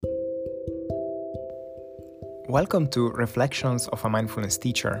Welcome to Reflections of a Mindfulness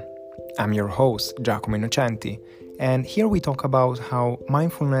Teacher. I'm your host, Giacomo Innocenti, and here we talk about how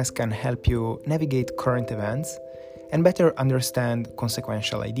mindfulness can help you navigate current events and better understand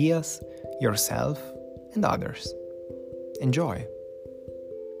consequential ideas, yourself, and others. Enjoy!